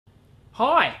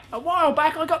Hi, a while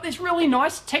back I got this really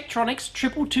nice Tektronix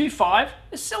 2225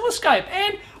 oscilloscope,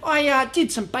 and I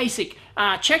did some basic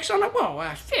checks on it,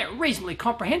 reasonably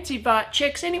comprehensive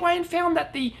checks anyway, and found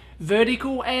that the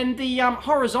vertical and the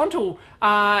horizontal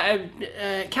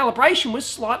calibration was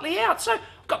slightly out. So I've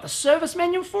got the service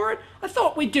manual for it. I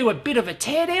thought we'd do a bit of a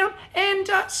teardown and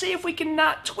see if we can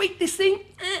tweak this thing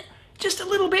just a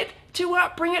little bit to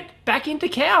bring it back into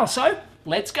Cal. So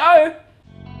let's go.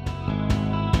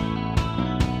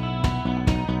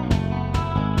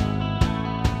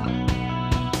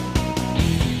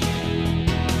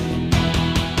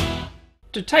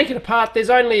 To take it apart, there's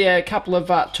only a couple of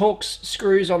Torx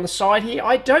screws on the side here.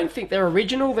 I don't think they're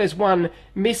original. There's one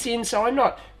missing, so I'm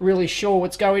not really sure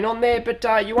what's going on there. But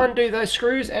you undo those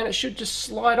screws and it should just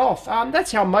slide off.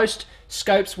 That's how most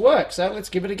scopes work, so let's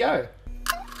give it a go.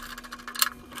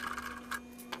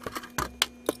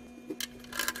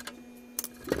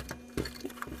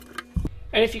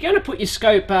 And if you're going to put your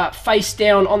scope face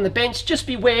down on the bench, just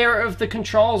beware of the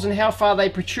controls and how far they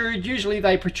protrude. Usually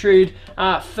they protrude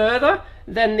further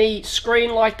than the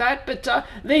screen like that, but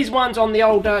these ones on the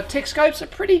old tech scopes are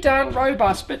pretty darn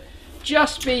robust, but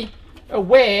just be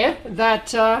aware that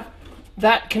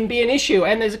that can be an issue.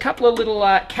 And there's a couple of little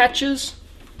catches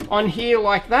on here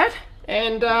like that,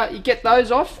 and you get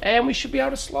those off and we should be able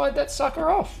to slide that sucker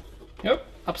off. Yep,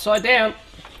 upside down.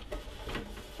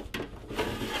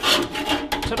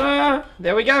 Ta-da!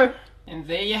 There we go. And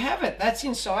there you have it. That's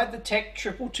inside the Tech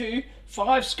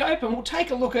 2225 scope, and we'll take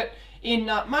a look at in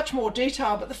much more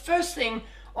detail. But the first thing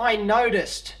I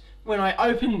noticed when I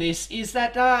opened this is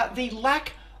that the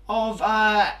lack of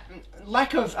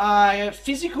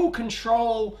physical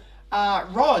control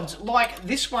rods like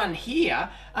this one here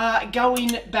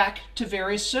going back to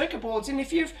various circuit boards. And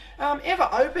if you've ever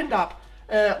opened up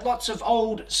lots of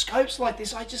old scopes like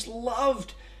this, I just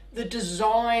loved the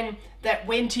design that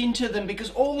went into them, because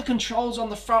all the controls on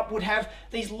the front would have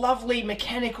these lovely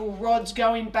mechanical rods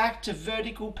going back to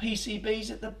vertical PCBs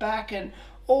at the back and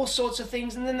all sorts of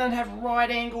things, and then they'd have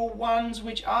right angle ones,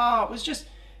 which it was just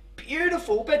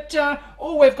beautiful. But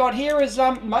all we've got here is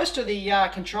most of the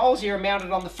controls here are mounted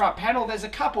on the front panel. There's a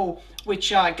couple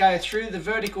which go through. The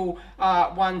vertical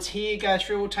ones here go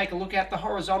through. We'll take a look at the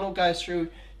horizontal goes through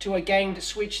to a ganged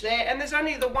switch there, and there's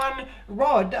only the one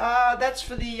rod that's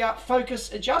for the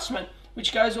focus adjustment,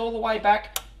 which goes all the way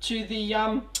back to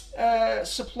the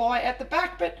supply at the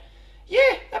back. But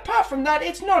yeah, apart from that,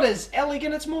 it's not as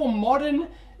elegant. It's more modern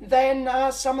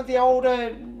than some of the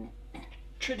older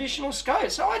traditional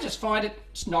scopes, so I just find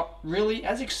it's not really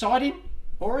as exciting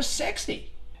or as sexy.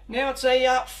 Now it's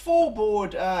a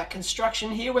four-board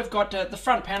construction here. We've got the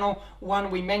front panel one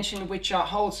we mentioned, which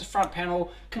holds the front panel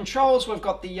controls. We've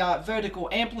got the vertical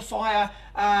amplifier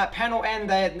panel, and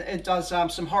then it does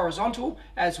some horizontal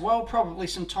as well, probably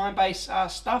some time-based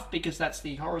stuff, because that's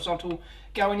the horizontal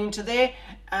going into there.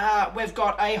 We've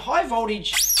got a high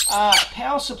voltage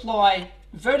power supply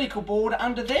vertical board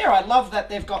under there. I love that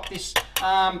they've got this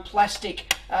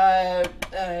plastic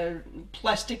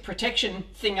protection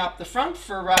thing up the front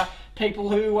for people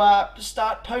who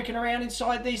start poking around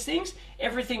inside these things.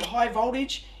 Everything high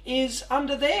voltage is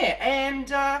under there.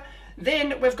 And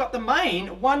then we've got the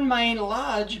one main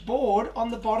large board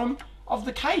on the bottom of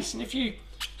the case. And if you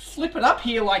flip it up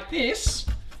here like this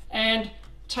and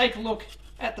take a look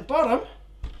at the bottom,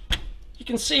 you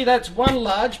can see that's one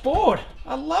large board.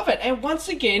 I love it. And once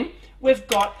again, we've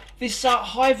got this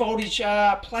high voltage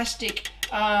plastic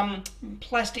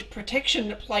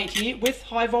protection plate here with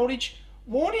high voltage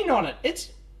warning on it.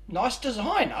 It's nice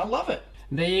design. I love it.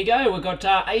 There you go. We've got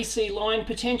AC line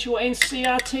potential and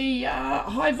CRT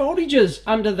high voltages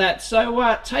under that.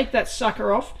 So take that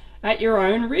sucker off at your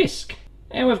own risk.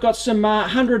 And we've got some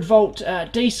 100 volt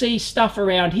DC stuff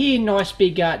around here. Nice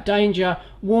big danger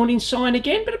warning sign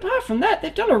again. But apart from that,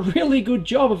 they've done a really good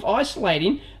job of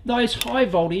isolating those high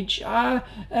voltage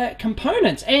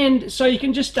components. And so you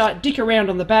can just dick around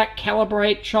on the back,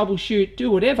 calibrate, troubleshoot,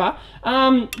 do whatever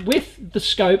with the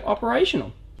scope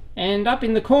operational. And up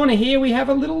in the corner here we have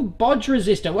a little bodge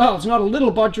resistor. Well, it's not a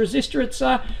little bodge resistor, it's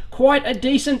quite a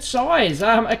decent size,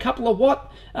 a couple of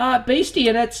watt beastie,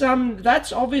 and it's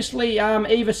that's obviously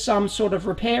either some sort of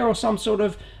repair or some sort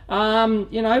of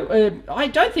I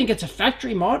don't think it's a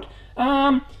factory mod.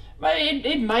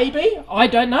 It may be, I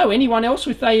don't know. Anyone else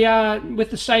with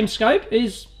the same scope,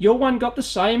 is your one got the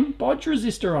same bodge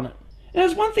resistor on it? And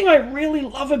there's one thing I really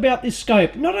love about this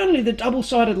scope, not only the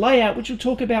double-sided layout, which we'll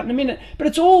talk about in a minute, but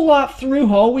it's all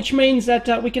through-hole, which means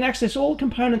that we can access all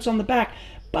components on the back.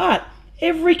 But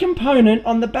every component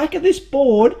on the back of this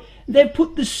board, they've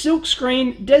put the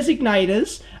silkscreen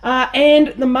designators and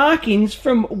the markings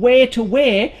from where to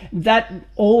where that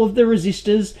all of the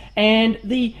resistors and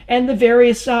the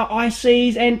various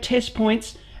ICs and test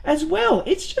points as well.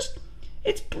 It's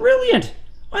brilliant.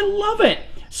 I love it.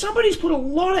 Somebody's put a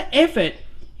lot of effort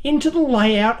into the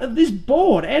layout of this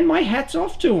board, and my hat's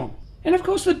off to them. And of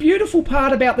course, the beautiful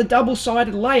part about the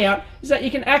double-sided layout is that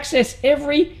you can access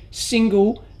every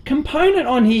single component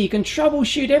on here. You can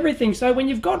troubleshoot everything. So when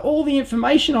you've got all the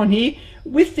information on here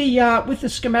with the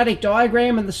schematic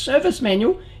diagram and the service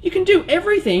manual, you can do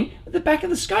everything at the back of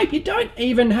the scope. You don't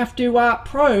even have to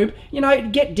probe,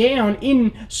 get down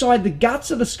inside the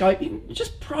guts of the scope. You can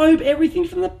just probe everything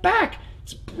from the back.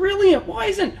 It's brilliant. Why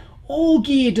isn't all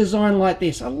gear designed like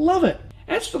this? I love it.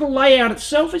 As for the layout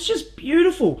itself, it's just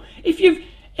beautiful. If you've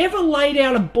ever laid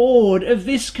out a board of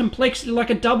this complexity, like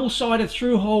a double-sided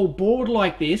through-hole board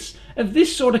like this, of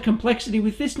this sort of complexity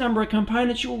with this number of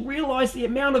components, you'll realize the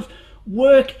amount of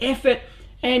work, effort,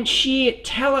 and sheer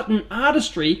talent and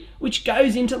artistry which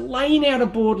goes into laying out a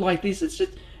board like this.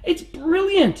 It's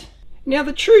brilliant. Now,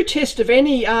 the true test of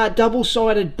any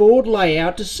double-sided board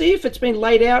layout to see if it's been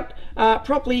laid out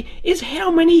properly is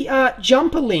how many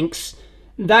jumper links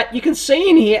that you can see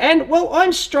in here. And well,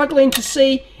 I'm struggling to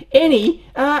see any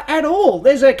at all.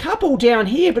 There's a couple down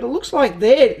here, but it looks like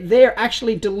they're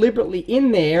actually deliberately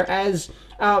in there as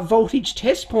voltage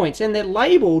test points, and they're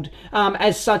labeled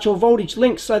as such, or voltage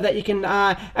links, so that you can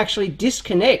actually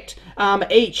disconnect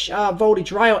each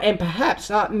voltage rail and perhaps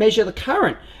measure the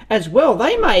current as well.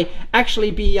 They may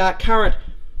actually be current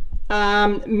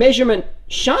measurement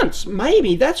shunts.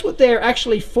 Maybe that's what they're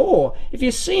actually for. If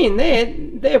you're seeing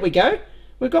there we go.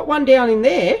 We've got one down in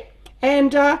there,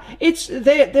 and it's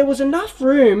there was enough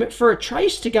room for a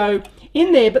trace to go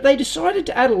in there, but they decided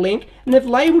to add a link, and they've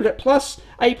labeled it plus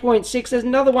 8.6. There's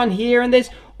another one here, and there's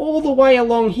all the way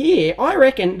along here. I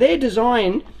reckon they're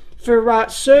designed for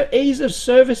ease of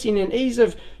servicing and ease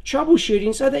of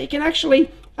troubleshooting, so that you can actually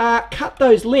cut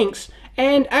those links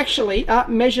and actually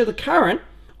measure the current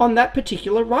on that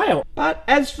particular rail. But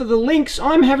as for the links,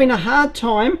 I'm having a hard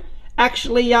time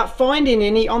actually finding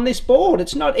any on this board.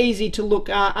 It's not easy to look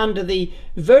under the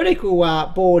vertical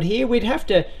board here. We'd have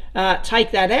to take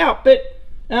that out, but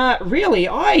really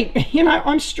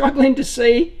I'm struggling to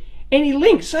see any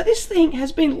links. So this thing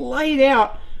has been laid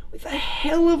out with a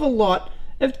hell of a lot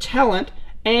of talent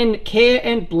and care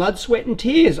and blood, sweat and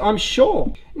tears, I'm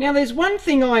sure. Now, there's one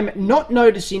thing I'm not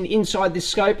noticing inside this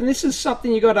scope, and this is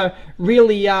something you got to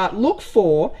really look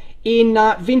for in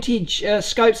vintage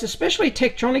scopes, especially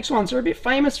Tektronix ones. They're a bit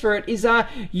famous for it, is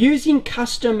using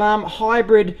custom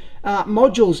hybrid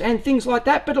modules and things like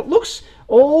that, but it looks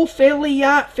all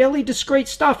fairly discrete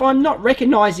stuff. I'm not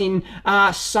recognizing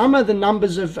some of the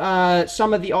numbers of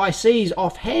some of the ICs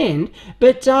offhand,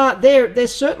 but they're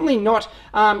certainly not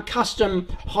custom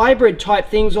hybrid type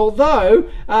things, although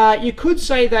you could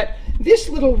say that this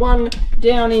little one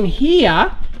down in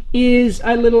here is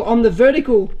a little on the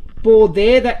vertical board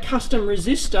there, that custom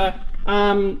resistor,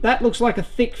 that looks like a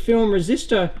thick film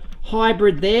resistor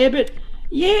hybrid there. But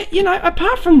yeah,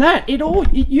 apart from that, it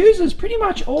uses pretty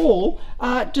much all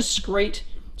discrete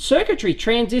circuitry,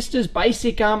 transistors,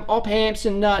 basic op amps,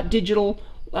 and digital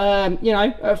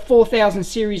 4000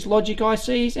 series logic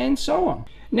ICs and so on.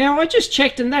 Now, I just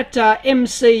checked, and that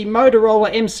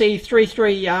Motorola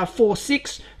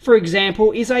MC3346, for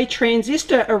example, is a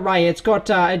transistor array. It's got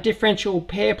a differential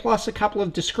pair plus a couple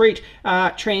of discrete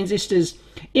transistors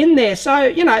in there.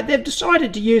 So, they've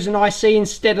decided to use an IC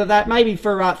instead of that, maybe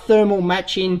for thermal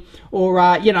matching or,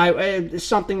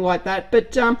 something like that.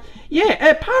 But, yeah,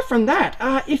 apart from that,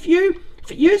 if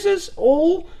it uses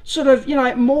all sort of,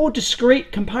 more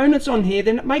discrete components on here,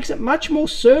 then it makes it much more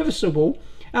serviceable.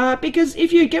 Because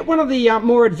if you get one of the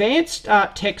more advanced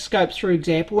tech scopes, for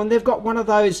example, and they've got one of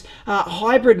those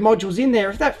hybrid modules in there,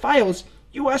 if that fails,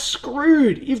 you are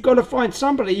screwed. You've got to find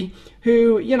somebody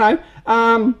who,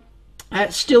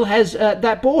 still has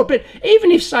that board. But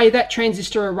even if, say, that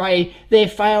transistor array there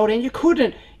failed and you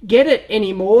couldn't get it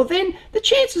anymore, then the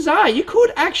chances are you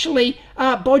could actually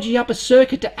bodgy up a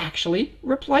circuit to actually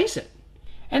replace it.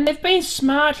 And they've been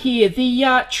smart here.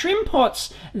 The trim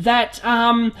pots that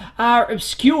are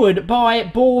obscured by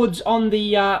boards on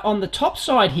the top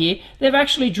side here, they've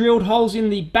actually drilled holes in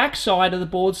the back side of the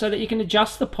board so that you can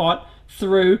adjust the pot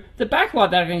through the back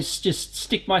like that. I can just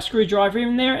stick my screwdriver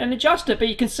in there and adjust it. But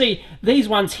you can see these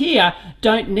ones here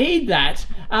don't need that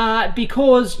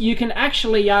because you can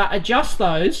actually adjust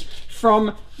those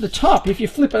from the top. If you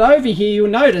flip it over here, you'll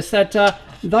notice that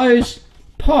those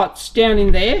pots down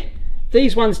in there,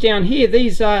 these ones down here,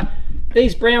 these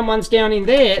these brown ones down in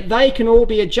there, they can all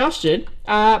be adjusted,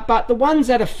 but the ones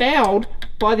that are fouled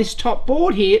by this top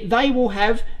board here, they will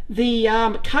have the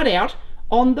cutout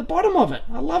on the bottom of it.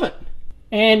 I love it.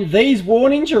 And these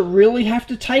warnings you really have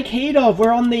to take heed of.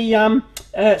 We're on the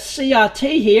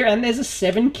CRT here, and there's a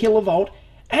 7 kilovolt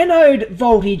anode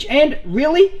voltage, and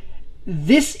really,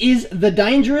 this is the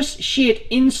dangerous shit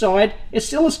inside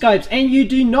oscilloscopes, and you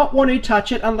do not want to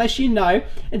touch it unless you know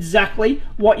exactly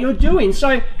what you're doing.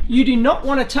 So you do not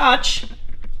want to touch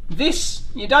this.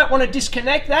 You don't want to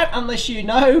disconnect that unless you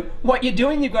know what you're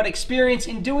doing. You've got experience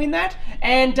in doing that.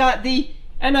 And the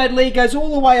anode lead goes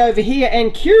all the way over here,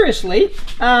 and curiously,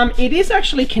 it is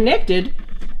actually connected.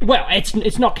 Well,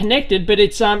 it's not connected, but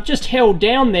it's just held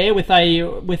down there with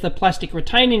a plastic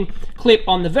retaining clip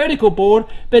on the vertical board.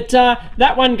 But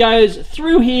that one goes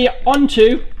through here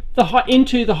into the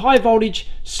high voltage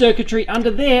circuitry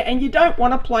under there, and you don't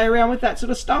want to play around with that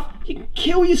sort of stuff. You can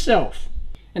kill yourself.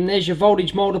 And there's your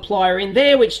voltage multiplier in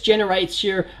there, which generates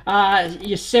your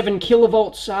 7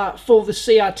 kilovolts for the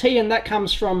CRT, and that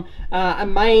comes from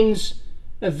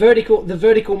the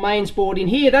vertical mains board in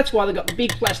here. That's why they've got the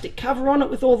big plastic cover on it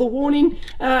with all the warning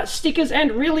stickers,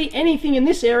 and really anything in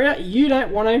this area you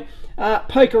don't want to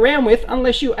poke around with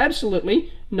unless you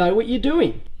absolutely know what you're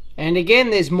doing. And again,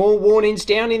 there's more warnings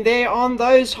down in there on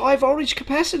those high voltage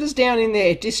capacitors down in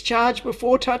there. Discharge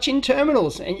before touching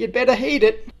terminals, and you'd better heed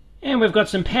it. And we've got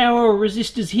some power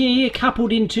resistors here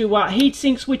coupled into heat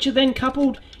sinks, which are then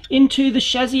coupled into the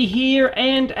chassis here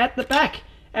and at the back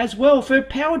as well for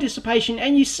power dissipation,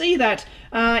 and you see that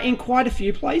in quite a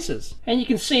few places. And you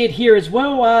can see it here as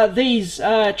well. These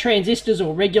transistors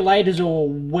or regulators or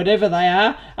whatever they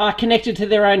are connected to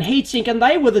their own heatsink, and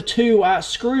they were the two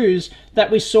screws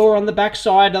that we saw on the back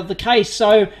side of the case.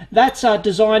 So that's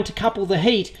designed to couple the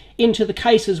heat into the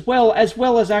case as well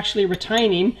as actually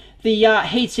retaining the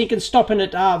heatsink and stopping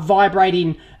it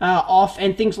vibrating off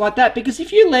and things like that. Because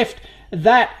if you left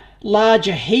that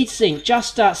larger heatsink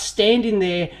just standing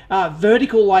there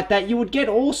vertical like that, you would get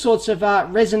all sorts of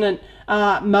resonant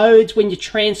modes when you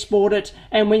transport it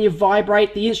and when you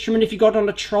vibrate the instrument if you got on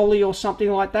a trolley or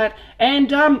something like that,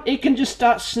 and it can just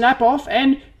snap off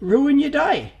and ruin your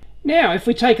day. Now if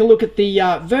we take a look at the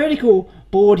vertical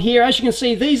board here, as you can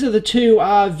see, these are the two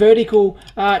vertical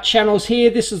channels here.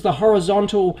 This is the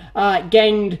horizontal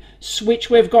ganged switch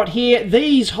we've got here.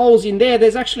 These holes in there,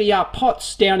 there's actually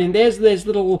pots down in there. There's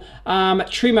little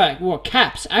trimmer, well,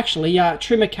 caps actually,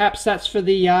 trimmer caps. That's for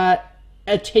the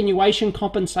attenuation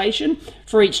compensation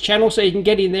for each channel, so you can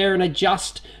get in there and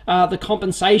adjust the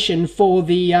compensation for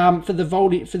the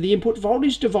input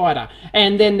voltage divider.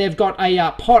 And then they've got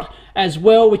a pot as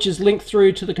well, which is linked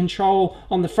through to the control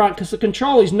on the front, because the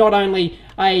control is not only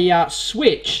a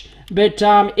switch, but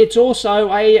it's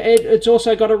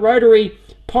also got a rotary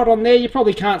pot on there. You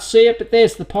probably can't see it, but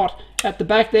there's the pot at the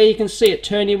back there. You can see it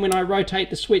turn in when I rotate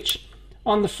the switch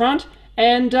on the front,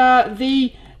 and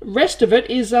the rest of it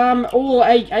is all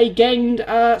a ganged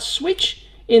switch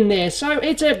in there. So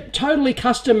it's a totally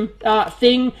custom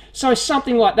thing. So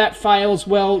something like that fails,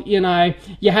 well, you know,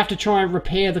 you have to try and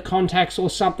repair the contacts or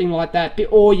something like that,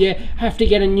 or you have to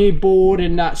get a new board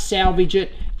and salvage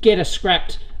it, get a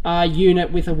scrapped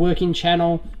unit with a working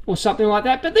channel or something like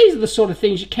that. But these are the sort of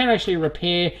things you can actually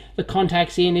repair the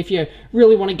contacts in if you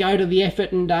really want to go to the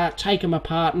effort and take them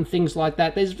apart and things like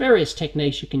that. There's various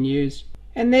techniques you can use.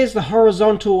 And there's the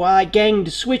horizontal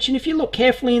ganged switch, and if you look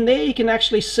carefully in there, you can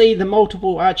actually see the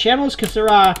multiple channels, because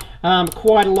there are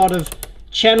quite a lot of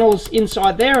channels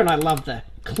inside there. And I love the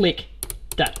click,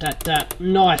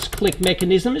 nice click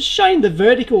mechanism. It's showing the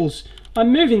verticals.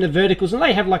 I'm moving the verticals, and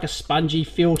they have like a spongy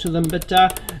feel to them. But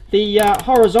the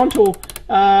horizontal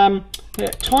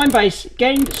time-based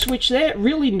ganged switch there,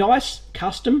 really nice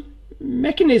custom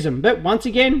mechanism. But once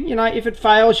again, you know, if it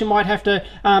fails, you might have to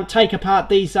take apart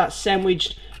these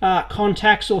sandwiched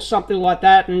contacts or something like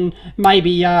that, and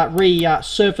maybe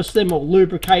resurface them or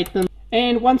lubricate them.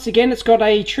 And once again, it's got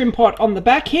a trim pot on the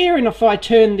back here, and if I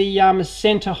turn the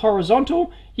center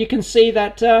horizontal, you can see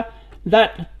that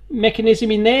that mechanism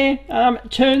in there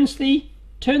turns the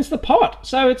pot.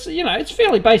 So it's, you know, it's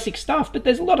fairly basic stuff, but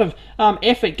there's a lot of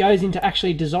effort goes into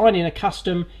actually designing a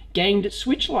custom ganged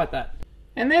switch like that.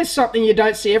 And there's something you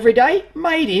don't see every day,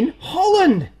 made in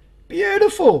Holland.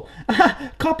 Beautiful.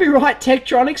 Copyright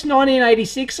Tektronix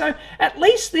 1986. So at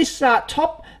least this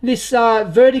vertical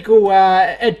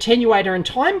attenuator and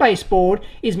time-based board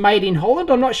is made in Holland.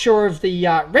 I'm not sure of the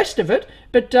rest of it,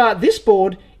 but this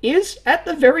board is at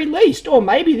the very least, or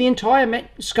maybe the entire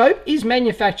scope is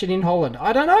manufactured in Holland.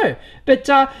 I don't know. But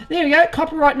there we go,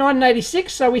 copyright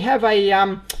 1986. So we have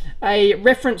a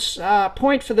reference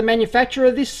point for the manufacturer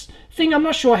of this thing. I'm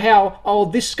not sure how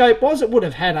old this scope was. It would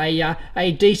have had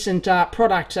a decent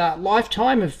product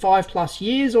lifetime of 5+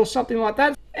 years or something like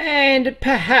that. And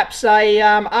perhaps a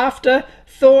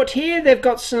afterthought here, they've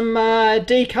got some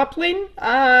decoupling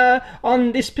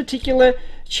on this particular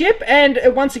chip, and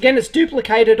once again it's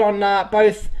duplicated on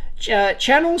both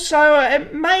channels, so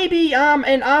maybe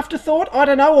an afterthought, I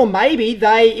don't know, or maybe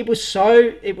it was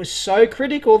so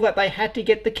critical that they had to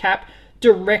get the cap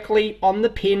directly on the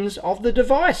pins of the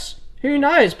device. Who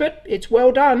knows, but it's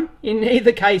well done. In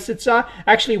either case, it's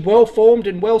actually well formed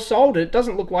and well soldered. It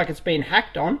doesn't look like it's been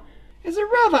hacked on. There's a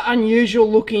rather unusual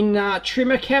looking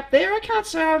trimmer cap there. I can't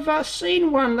say I've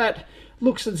seen one that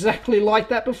looks exactly like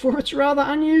that before. It's rather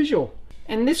unusual.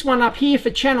 And this one up here for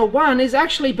channel 1 is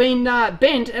actually been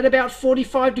bent at about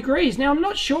 45 degrees. Now, I'm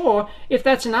not sure if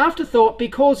that's an afterthought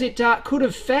because it could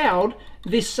have fouled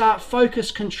this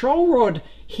focus control rod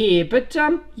here. But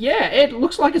yeah, it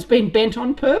looks like it's been bent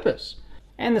on purpose.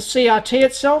 And the CRT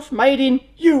itself, made in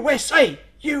USA,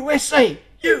 USA,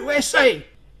 USA.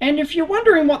 And if you're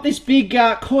wondering what this big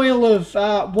coil of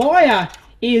wire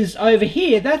is over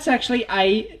here, that's actually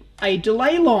a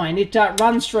delay line. It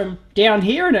runs from down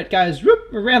here and it goes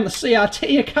whoop, around the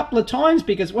CRT a couple of times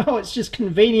because, well, it's just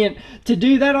convenient to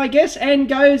do that, I guess, and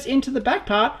goes into the back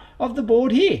part of the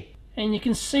board here. And you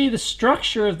can see the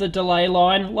structure of the delay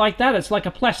line like that. It's like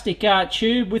a plastic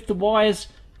tube with the wires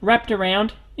wrapped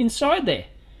around inside there.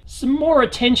 Some more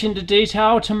attention to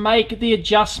detail to make the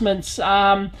adjustments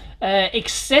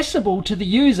accessible to the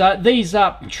user. These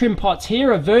trim pots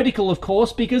here are vertical, of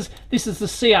course, because this is the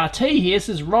CRT here. This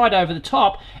is right over the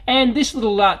top. And this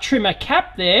little trimmer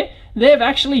cap there, they've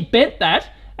actually bent that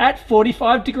at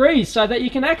 45 degrees so that you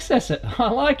can access it. I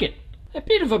like it. A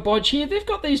bit of a bodge here. They've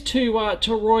got these two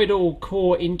toroidal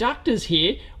core inductors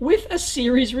here with a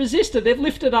series resistor. They've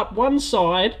lifted up one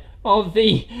side of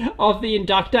the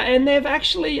inductor and they've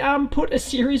actually put a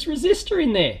series resistor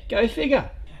in there. Go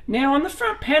figure. Now on the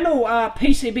front panel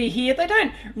PCB here, they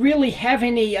don't really have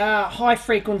any high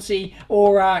frequency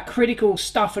or critical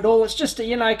stuff at all. It's just,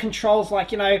 you know, controls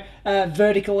like, you know,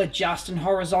 vertical adjust and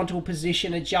horizontal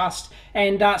position adjust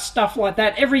and stuff like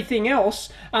that. Everything else,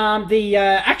 the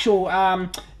actual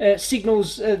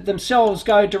signals themselves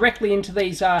go directly into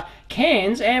these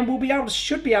cans, and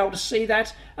should be able to see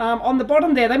that on the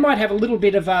bottom there. They might have a little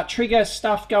bit of trigger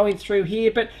stuff going through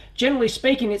here, but generally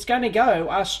speaking, it's going to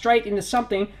go straight into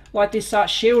something like this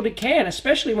shielded can,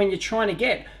 especially when you're trying to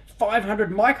get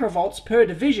 500 microvolts per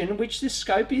division, which this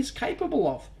scope is capable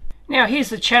of. Now here's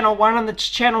the channel 1 and the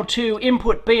channel 2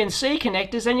 input B and C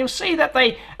connectors, and you'll see that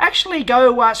they actually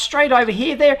go straight over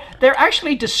here. They're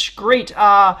actually discrete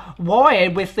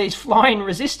wired with these flying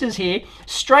resistors here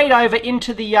straight over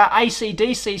into the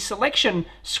AC-DC selection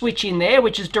switch in there,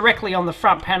 which is directly on the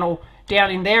front panel down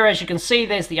in there. As you can see,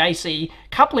 there's the AC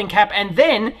coupling cap, and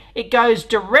then it goes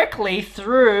directly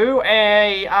through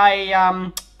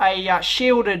a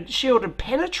shielded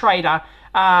penetrator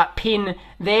pin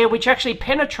there, which actually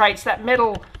penetrates that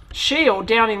metal shield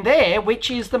down in there,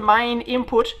 which is the main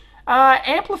input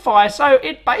amplifier. So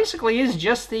it basically is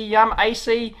just the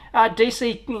AC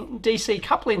DC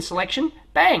coupling selection,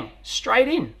 bang, straight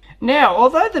in. Now,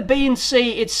 although the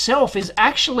B&C itself is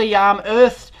actually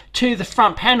earthed to the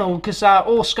front panel, because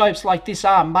all scopes like this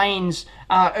are mains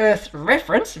earth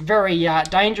reference, very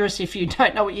dangerous if you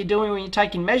don't know what you're doing when you're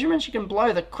taking measurements. You can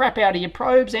blow the crap out of your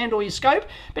probes and or your scope.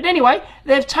 But anyway,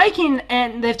 they've taken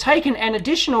an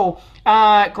additional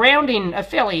grounding, a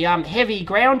fairly heavy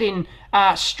grounding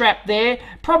strap there,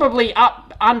 probably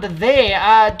up under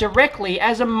there directly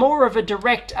as a more of a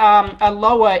direct, a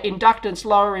lower inductance,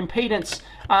 lower impedance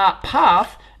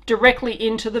path directly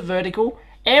into the vertical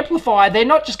amplifier. They're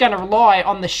not just going to rely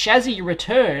on the chassis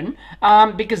return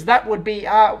because that would be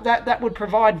that would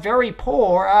provide very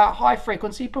poor high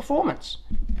frequency performance.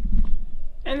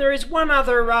 And there is one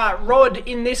other rod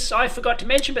in this I forgot to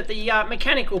mention, but the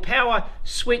mechanical power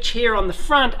switch here on the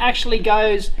front actually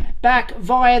goes back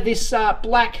via this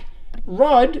black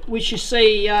rod, which you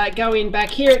see going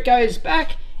back here. It goes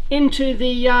back into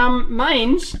the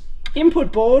mains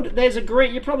input board. There's a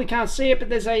green, you probably can't see it, but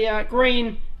there's a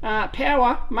green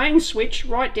power main switch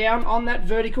right down on that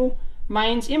vertical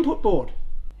mains input board.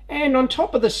 And on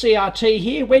top of the CRT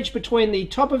here, wedged between the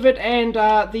top of it and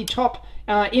the top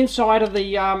inside of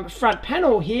the front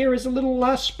panel here, is a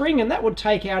little spring, and that would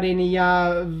take out any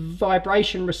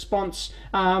vibration response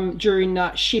during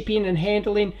shipping and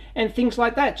handling and things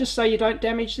like that, just so you don't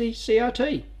damage the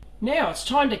CRT. Now it's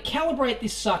time to calibrate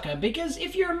this sucker, because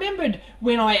if you remembered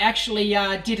when I actually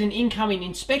did an incoming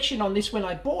inspection on this when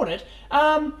I bought it,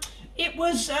 it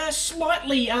was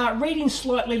reading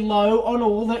slightly low on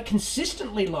all, that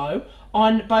consistently low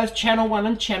on both channel 1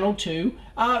 and channel 2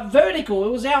 vertical. It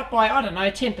was out by, I don't know,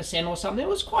 10% or something. It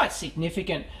was quite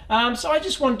significant. So I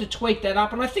just wanted to tweak that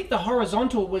up, and I think the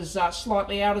horizontal was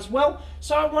slightly out as well,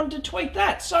 so I wanted to tweak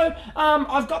that. So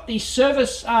I've got the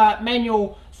service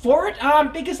manual for it,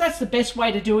 because that's the best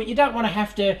way to do it. You don't want to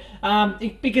have to,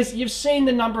 because you've seen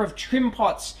the number of trim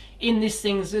pots in this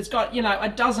thing. It's got, you know, a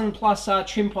dozen plus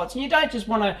trim pots, and you don't just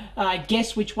want to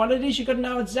guess which one it is. You've got to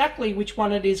know exactly which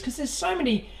one it is, because there's so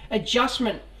many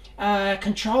adjustment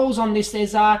controls on this.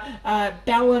 There's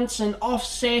balance and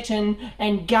offset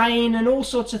and gain and all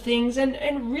sorts of things,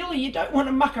 and really you don't want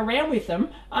to muck around with them,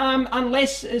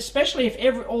 unless, especially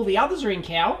if all the others are in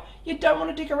cow, you don't want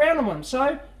to dig around on them.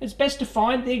 So it's best to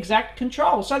find the exact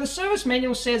control. So the service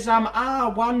manual says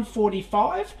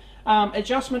R145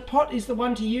 adjustment pot is the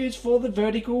one to use for the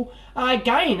vertical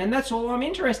gain, and that's all I'm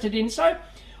interested in. So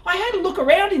I had a look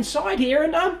around inside here,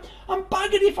 and I'm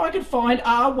buggered if I could find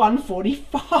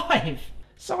R145.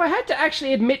 So I had to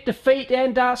actually admit defeat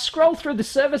and scroll through the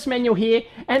service manual here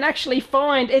and actually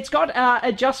find it's got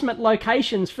adjustment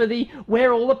locations for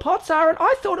where all the pots are, and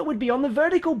I thought it would be on the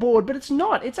vertical board, but it's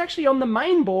not. It's actually on the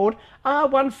main board.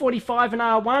 R145 and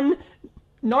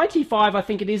R195, I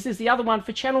think it is the other one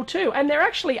for channel 2, and they're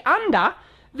actually under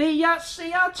the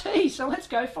CRT, so let's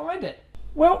go find it.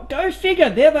 Well, go figure,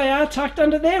 there they are tucked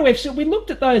under there. We looked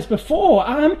at those before,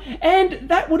 and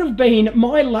that would have been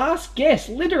my last guess,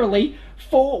 literally,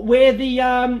 for where the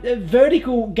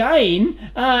vertical gain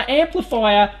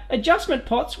amplifier adjustment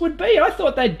pots would be. I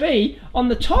thought they'd be on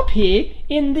the top here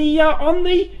in the on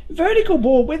the vertical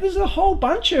board, where there's a whole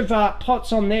bunch of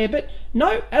pots on there, but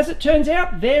no, as it turns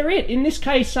out, they're it. In this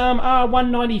case,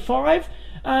 R195.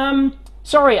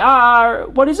 Sorry,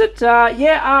 what is it?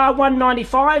 Yeah,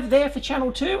 R195 there for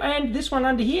channel 2, and this one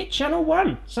under here, channel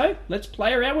 1. So let's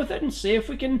play around with it and see if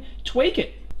we can tweak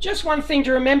it. Just one thing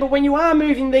to remember when you are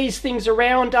moving these things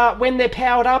around when they're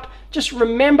powered up, just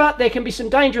remember there can be some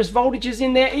dangerous voltages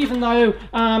in there, even though,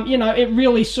 you know, it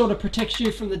really sort of protects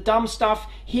you from the dumb stuff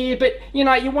here. But, you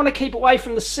know, you want to keep away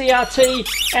from the CRT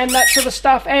and that sort of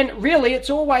stuff, and really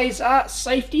it's always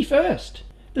safety first.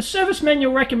 The service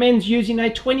manual recommends using a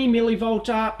 20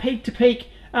 millivolt peak-to-peak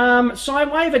sine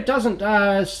wave. It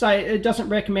doesn't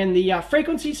recommend the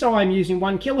frequency, so I'm using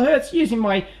 1 kilohertz, using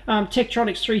my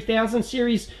Tektronix 3000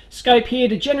 series scope here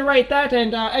to generate that,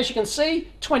 and as you can see,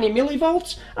 20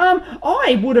 millivolts.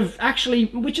 I would have actually,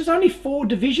 which is only 4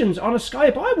 divisions on a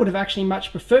scope, I would have actually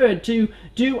much preferred to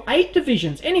do 8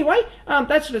 divisions. Anyway,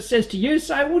 that's what it says to use,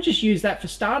 so we'll just use that for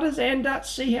starters and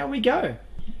see how we go.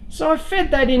 So I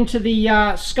fed that into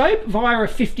the scope via a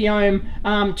 50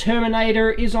 ohm terminator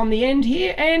is on the end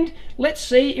here, and let's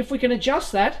see if we can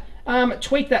adjust that,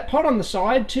 tweak that pot on the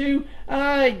side to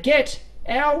get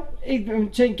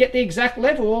the exact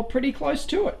level or pretty close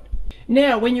to it.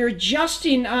 Now, when you're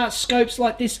adjusting scopes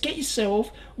like this, get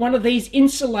yourself one of these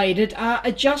insulated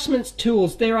adjustments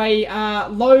tools. They're a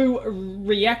low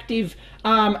reactive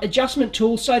adjustment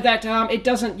tool, so that it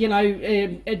doesn't, you know,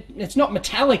 it's not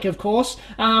metallic, of course,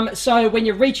 so when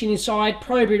you're reaching inside,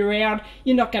 probing around,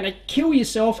 you're not going to kill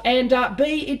yourself, and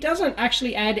B, it doesn't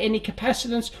actually add any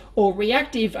capacitance or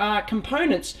reactive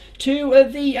components to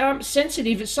the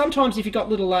sensitive. Sometimes if you've got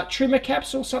little trimmer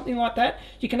caps or something like that,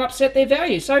 you can upset their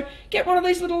value. So get one of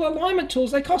these little alignment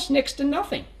tools. They cost next to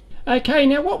nothing. Okay,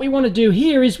 now what we want to do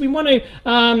here is we want to,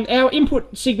 our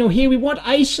input signal here, we want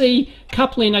AC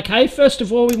coupling, okay? First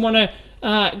of all, we want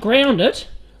to ground it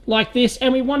like this,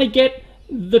 and we want to get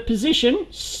the position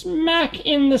smack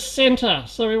in the center.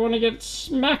 So we want to get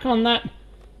smack on that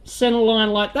center line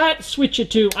like that, switch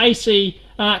it to AC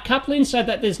coupling so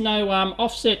that there's no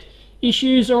offset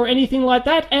issues or anything like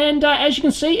that, and as you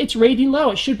can see, it's reading low.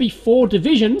 It should be 4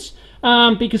 divisions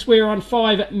because we're on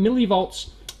 5 millivolts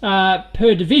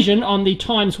per division on the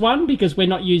 ×1, because we're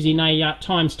not using a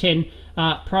 ×10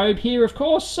 probe here, of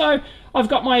course. So I've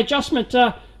got my adjustment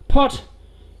pot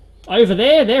over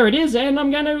there it is, and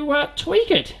I'm going to tweak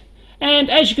it.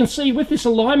 And as you can see with this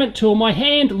alignment tool, my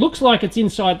hand looks like it's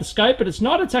inside the scope, but it's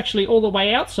not. It's actually all the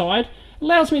way outside. It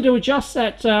allows me to adjust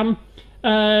that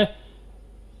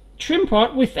trim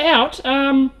pot without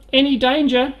any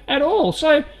danger at all.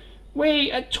 So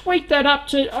we tweak that up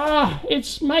to,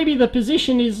 it's maybe the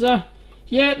position is,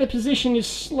 yeah, the position is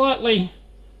slightly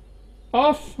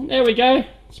off. There we go.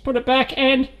 Let's put it back,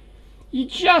 and you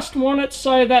just want it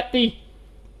so that the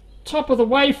top of the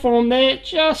waveform there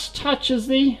just touches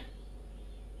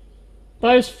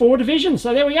those 4 divisions.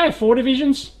 So there we go, 4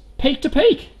 divisions peak to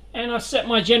peak. And I set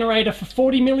my generator for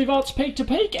 40 millivolts peak to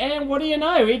peak, and what do you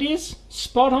know, it is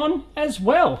spot on as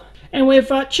well. And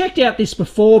we've checked out this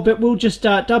before, but we'll just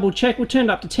double check. We'll turn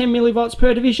it up to 10 millivolts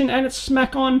per division, and it's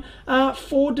smack on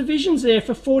 4 divisions there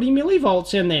for 40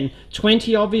 millivolts, and then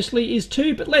 20 obviously is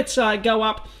 2, but let's go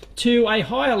up to a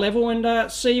higher level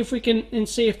and see if we can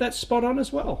see if that's spot on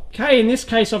as well. Okay, in this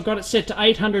case I've got it set to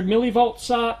 800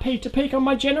 millivolts peak to peak on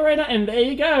my generator, and there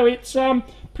you go. It's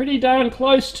pretty darn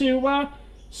close to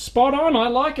spot on. I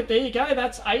like it. There you go.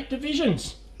 That's 8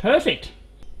 divisions. Perfect.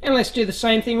 And let's do the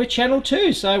same thing with channel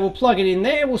 2. So we'll plug it in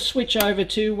there. We'll switch over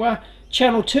to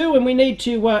channel 2, and we need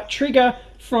to trigger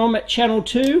from channel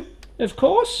 2, of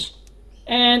course.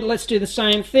 And let's do the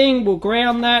same thing. We'll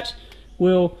ground that.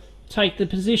 We'll take the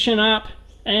position up,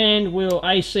 and we'll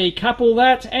AC couple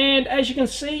that. And as you can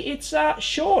see, it's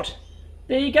short.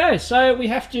 There you go. So we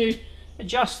have to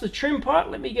adjust the trim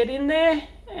pot. Let me get in there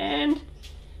and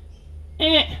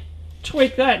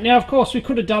tweak that. Now, of course, we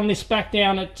could have done this back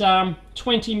down at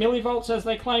 20 millivolts as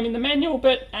they claim in the manual,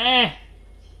 but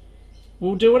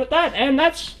we'll do it at that, and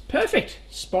that's perfect.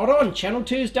 Spot on. Channel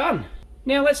 2's done.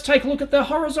 Now let's take a look at the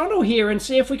horizontal here and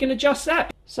see if we can adjust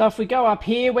that. So if we go up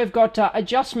here, we've got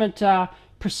adjustment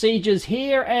procedures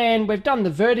here, and we've done the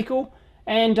vertical,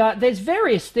 and there's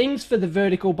various things for the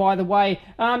vertical, by the way.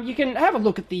 You can have a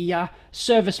look at the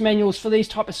service manuals for these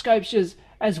type of scopes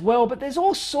as well, but there's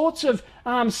all sorts of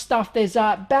stuff. There's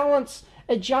balance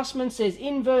adjustments, there's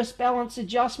inverse balance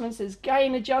adjustments, there's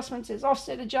gain adjustments, there's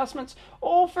offset adjustments,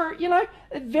 all for, you know,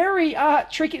 very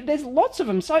tricky. There's lots of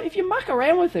them, so if you muck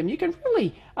around with them, you can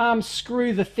really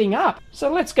screw the thing up.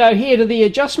 So let's go here to the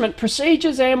adjustment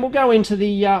procedures, and we'll go into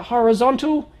the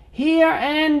horizontal here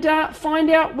and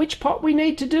find out which pot we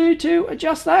need to do to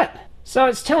adjust that. So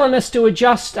it's telling us to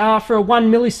adjust for a 1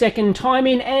 millisecond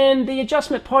timing, and the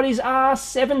adjustment pot is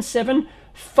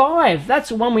R775. That's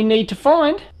the one we need to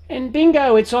find. And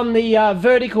bingo, it's on the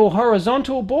vertical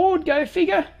horizontal board, go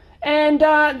figure. And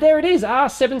there it is,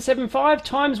 R775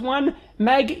 times 1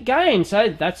 mag gain.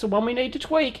 So that's the one we need to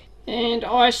tweak. And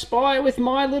I spy with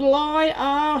my little eye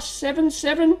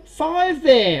R775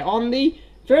 there on the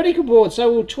vertical board.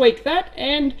 So we'll tweak that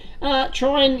and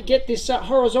try and get this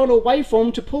horizontal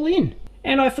waveform to pull in.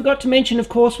 And I forgot to mention, of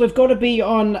course, we've got to be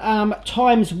on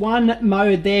 ×1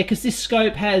 mode there, because this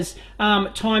scope has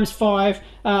 ×5,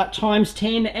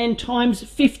 ×10 and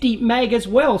 ×50 mag as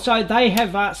well. So they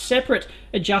have separate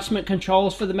adjustment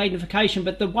controls for the magnification,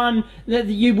 but the one that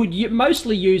you would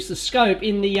mostly use the scope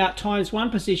in the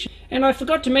 ×1 position. And I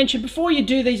forgot to mention, before you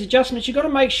do these adjustments, you've got to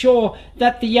make sure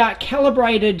that the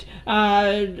calibrated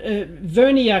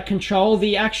vernier control,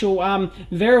 the actual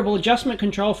variable adjustment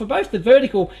control for both the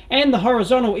vertical and the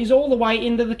horizontal, is all the way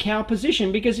into the cow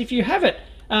position, because if you have it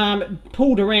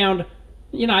pulled around,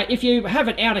 you know, if you have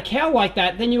it out of cow like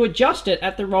that, then you adjust it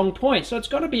at the wrong point. So it's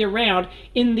got to be around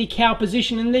in the cow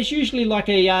position, and there's usually like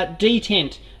a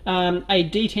detent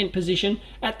position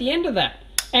at the end of that.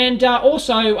 And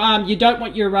also, you don't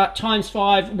want your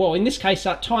 ×5, well, in this case,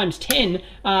 ×10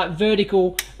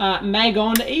 vertical mag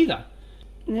on either.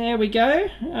 There we go.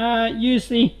 Use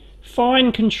the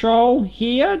fine control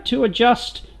here to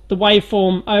adjust the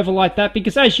waveform over like that,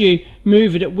 because as you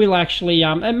move it, it will actually,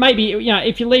 and maybe, you know,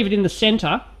 if you leave it in the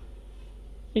center,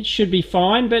 it should be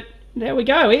fine, but there we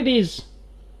go. It is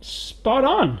spot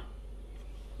on.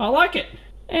 I like it.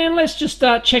 And let's just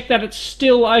check that it's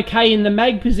still okay in the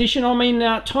mag position. I mean,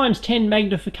 ×10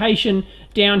 magnification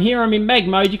down here. I'm in mag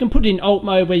mode. You can put it in alt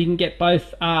mode where you can get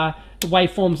both the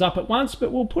waveforms up at once,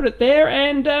 but we'll put it there,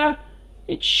 and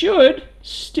it should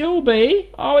still be,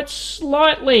 oh, it's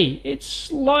slightly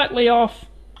off.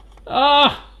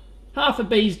 Half a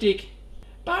bee's dick.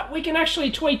 But we can actually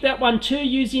tweak that one too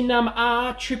using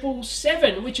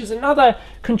R777, which is another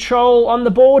control on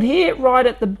the board here, right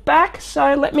at the back.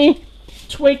 So let me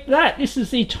tweak that. This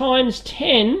is the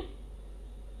 ×10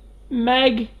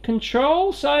 mag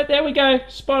control. So there we go,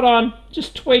 spot on.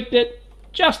 Just tweaked it,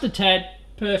 just a tad,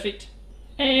 perfect.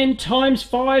 And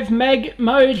 ×5 mag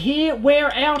mode here,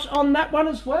 we're out on that one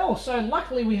as well. So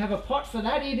luckily we have a pot for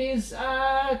that. It is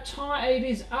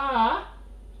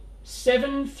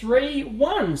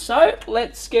R731. So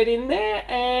let's get in there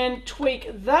and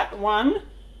tweak that one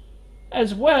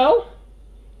as well.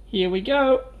 Here we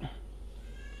go.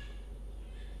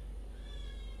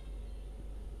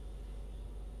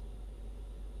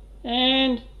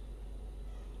 And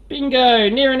bingo,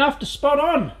 near enough to spot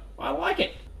on. I like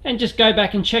it. And just go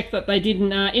back and check that they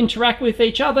didn't interact with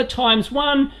each other.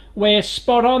 ×1, we're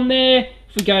spot on there.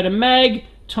 If we go to mag,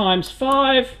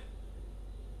 ×5,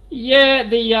 yeah,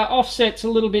 the offset's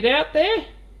a little bit out there.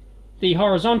 The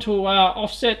horizontal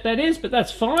offset, that is, but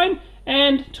that's fine.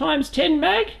 And ×10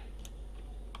 mag,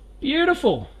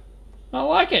 beautiful. I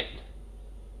like it.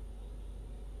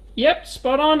 Yep,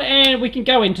 spot on, and we can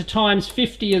go into times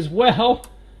 50 as well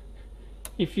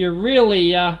if you're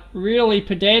really really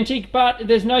pedantic, but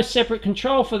there's no separate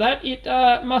control for that. It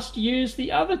must use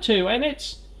the other two, and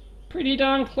it's pretty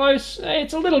darn close.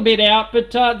 It's a little bit out,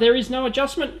 but there is no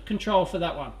adjustment control for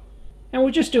that one. And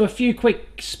we'll just do a few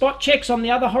quick spot checks on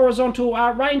the other horizontal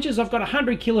ranges. I've got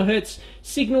 100 kilohertz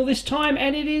signal this time,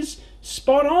 and it is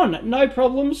spot on. No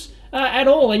problems at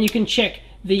all. And you can check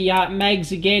the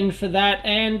mags again for that,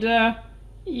 and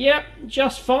yep,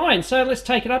 just fine. So let's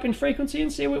take it up in frequency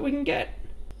and see what we can get.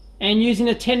 And using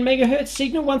a 10 megahertz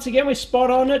signal, once again, we're spot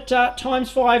on at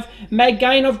times 5 mag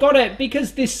gain. I've got it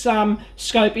because this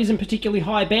scope isn't particularly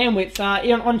high bandwidth.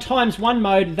 On times 1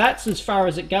 mode, that's as far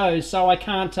as it goes, so I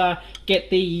can't get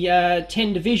the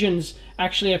 10 divisions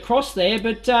actually across there.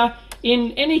 But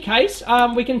in any case,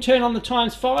 we can turn on the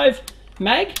times 5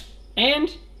 mag,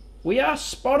 and we are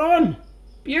spot on.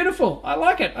 Beautiful. I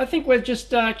like it. I think we've just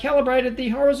calibrated the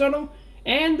horizontal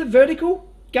and the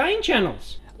vertical gain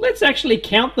channels. Let's actually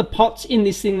count the pots in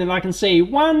this thing that I can see.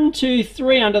 1, 2,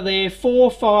 3 under there,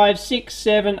 4, 5, 6,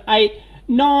 7, 8,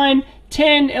 9,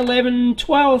 10, 11,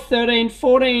 12, 13,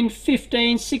 14,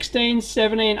 15, 16,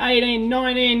 17, 18,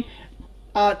 19,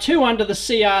 2 under the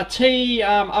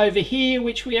CRT over here,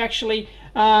 which we actually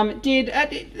did.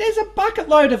 There's a bucket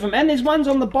load of them, and there's ones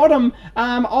on the bottom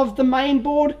of the main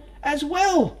board as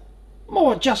well.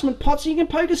 More adjustment pots, you can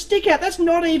poke a stick out. That's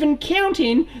not even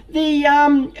counting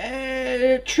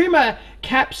the trimmer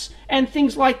caps and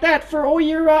things like that for all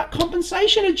your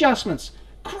compensation adjustments.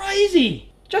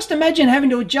 Crazy! Just imagine having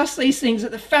to adjust these things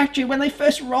at the factory when they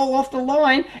first roll off the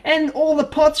line, and all the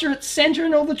pots are at center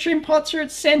and all the trim pots are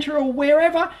at center or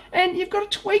wherever, and you've got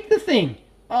to tweak the thing.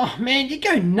 Oh man, you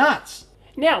go nuts.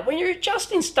 Now, when you're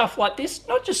adjusting stuff like this,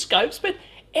 not just scopes, but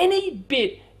any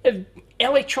bit of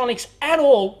electronics at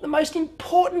all, the most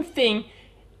important thing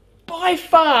by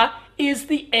far is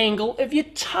the angle of your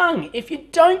tongue. If you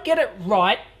don't get it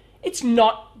right, it's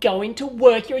not going to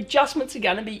work. Your adjustments are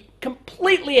going to be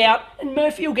completely out, and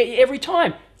Murphy will get you every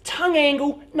time. Tongue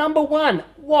angle number 1.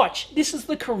 Watch, this is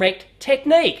the correct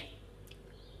technique.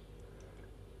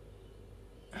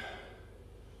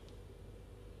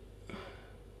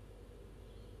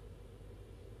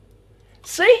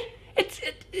 See?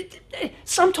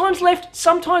 Sometimes left,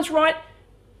 sometimes right,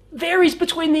 varies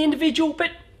between the individual,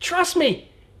 but trust me,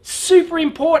 super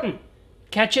important.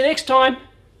 Catch you next time.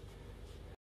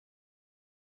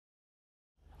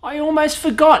 I almost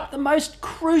forgot the most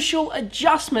crucial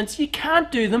adjustments. You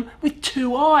can't do them with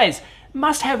 2 eyes.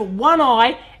 Must have 1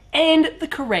 eye and the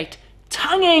correct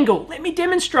tongue angle. Let me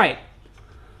demonstrate.